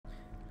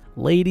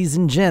Ladies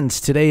and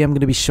gents, today I'm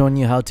going to be showing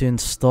you how to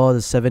install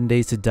the 7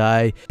 Days to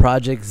Die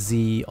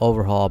ProjectZ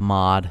Overhaul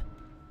mod.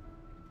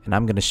 And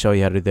I'm going to show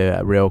you how to do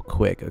that real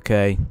quick,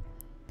 okay?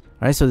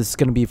 Alright, so this is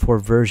going to be for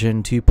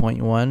version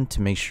 2.1.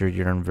 To make sure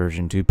you're on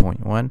version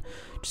 2.1,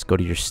 just go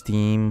to your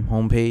Steam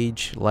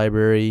homepage,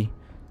 library,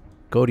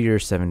 go to your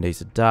 7 Days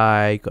to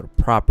Die, go to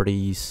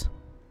properties,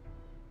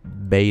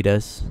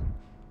 betas,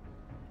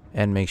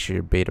 and make sure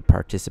your beta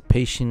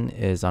participation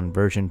is on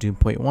version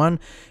 2.1.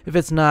 If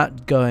it's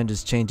not, go ahead and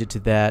just change it to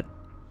that,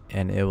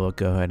 and it will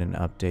go ahead and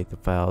update the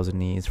files it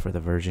needs for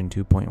the version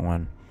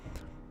 2.1.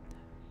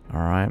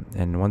 Alright,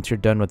 and once you're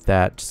done with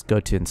that, just go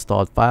to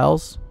installed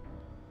files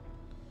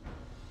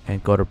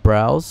and go to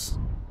browse,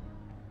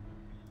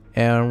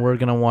 and we're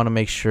gonna want to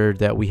make sure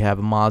that we have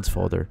a mods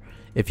folder.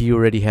 If you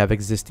already have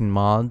existing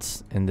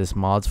mods in this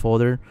mods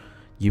folder,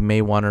 you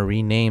may want to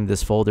rename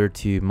this folder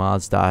to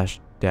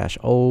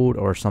mods-old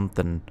or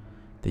something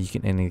that you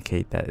can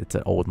indicate that it's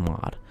an old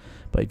mod.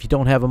 But if you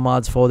don't have a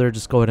mods folder,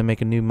 just go ahead and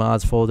make a new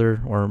mods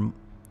folder, or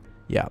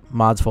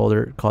mods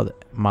folder called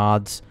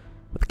mods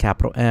with a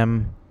capital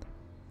M.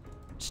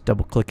 Just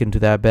double click into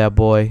that bad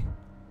boy.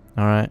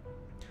 Alright,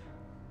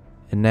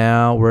 and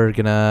now we're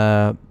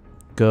gonna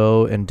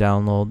go and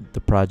download the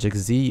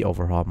ProjectZ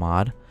Overhaul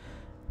mod,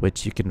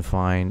 which you can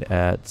find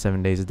at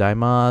 7 Days to Die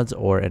mods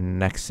or in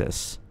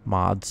Nexus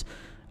Mods.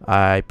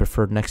 I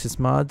prefer Nexus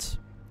Mods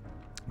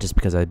just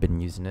because I've been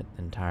using it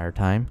the entire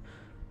time,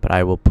 but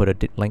I will put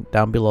a link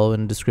down below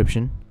in the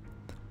description.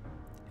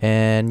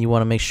 And you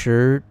want to make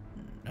sure,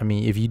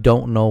 if you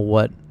don't know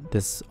what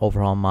this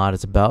overhaul mod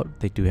is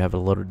about, they do have a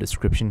little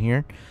description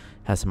here.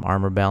 Has some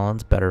armor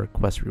balance, better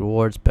quest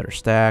rewards, better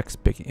stacks,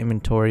 big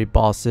inventory,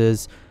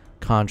 bosses,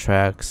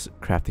 contracts,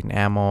 crafting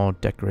ammo,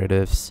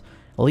 decoratives,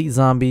 elite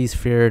zombies,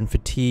 fear and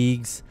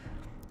fatigues,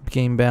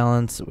 game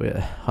balance,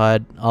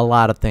 HUD, a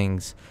lot of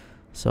things.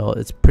 So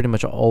it's pretty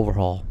much an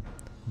overhaul.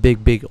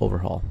 Big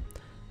overhaul.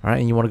 Alright,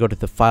 and you want to go to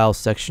the file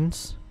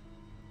sections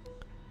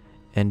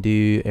and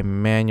do a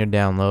manual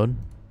download.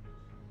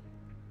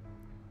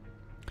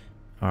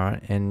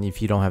 Alright, and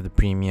if you don't have the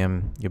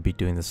premium, you'll be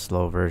doing the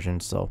slow version,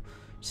 so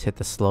just hit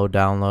the slow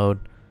download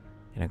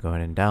and go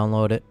ahead and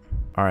download it.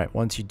 Alright,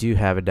 once you do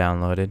have it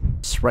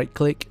downloaded, just right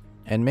click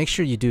and make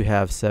sure you do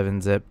have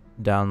 7-zip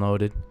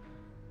downloaded.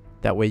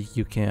 That way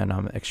you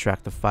can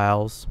extract the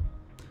files.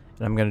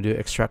 And I'm going to do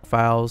extract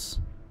files.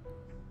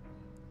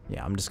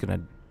 Yeah, I'm just going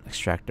to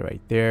extract it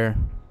right there.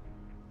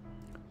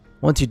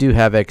 Once you do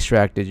have it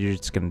extracted, you're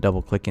just going to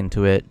double click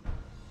into it,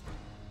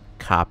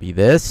 copy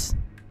this,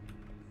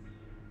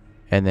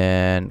 and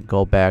then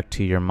go back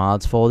to your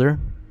mods folder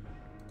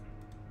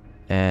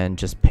and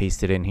just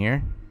paste it in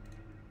here.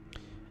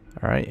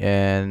 Alright,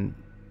 and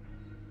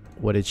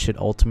what it should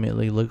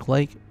ultimately look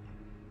like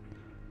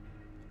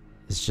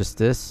is just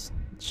this.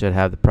 It should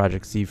have the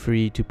ProjectZ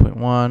Free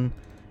 2.1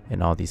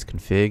 and all these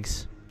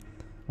configs.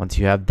 Once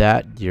you have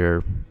that,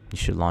 you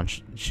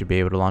should be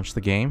able to launch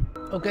the game.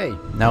 Okay,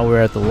 now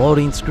we're at the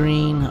loading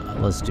screen.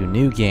 Let's do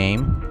new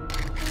game.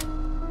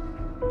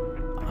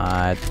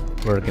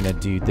 We're gonna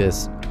do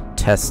this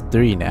test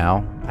 3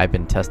 now. I've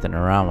been testing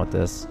around with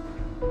this.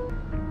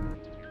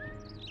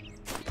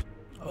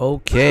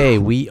 Okay,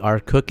 we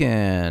are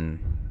cooking.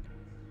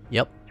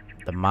 Yep,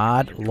 the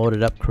mod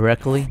loaded up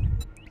correctly.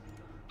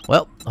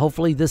 Well,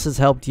 hopefully this has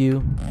helped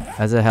you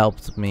as it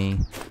helped me.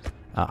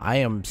 I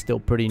am still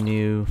pretty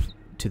new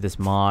to this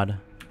mod,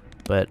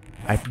 but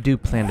I do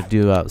plan to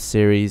do a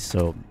series,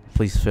 so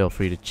please feel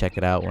free to check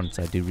it out once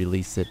I do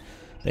release it.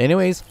 But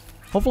anyways,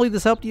 hopefully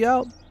this helped you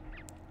out.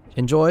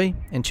 Enjoy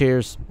and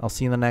cheers. I'll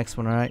see you in the next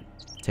one. Alright,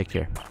 take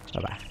care.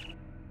 Bye bye.